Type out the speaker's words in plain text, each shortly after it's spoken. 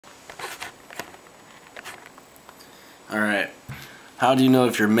Alright, how do you know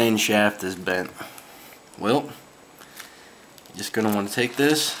if your main shaft is bent? Well, you're just going to want to take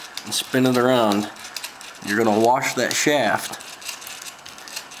this and spin it around. You're going to wash that shaft.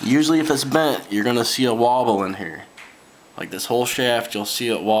 Usually if it's bent, you're going to see a wobble in here. Like this whole shaft, you'll see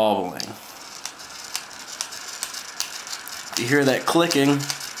it wobbling. If you hear that clicking,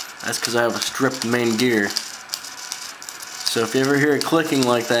 that's because I have a stripped main gear. So if you ever hear it clicking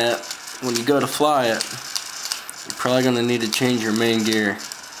like that, when you go to fly it, you're probably going to need to change your main gear.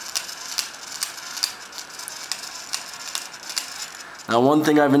 Now one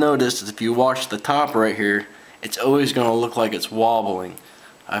thing I've noticed is if you watch the top right here, it's always going to look like it's wobbling.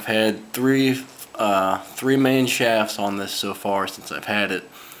 I've had three main shafts on this so far since I've had it,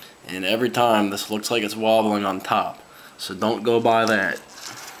 and every time this looks like it's wobbling on top. So don't go by that.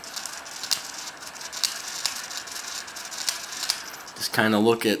 Just kind of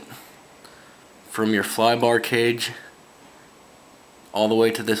look at from your fly bar cage all the way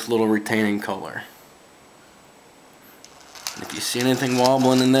to this little retaining collar. And if you see anything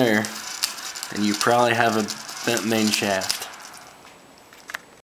wobbling in there, then you probably have a bent main shaft.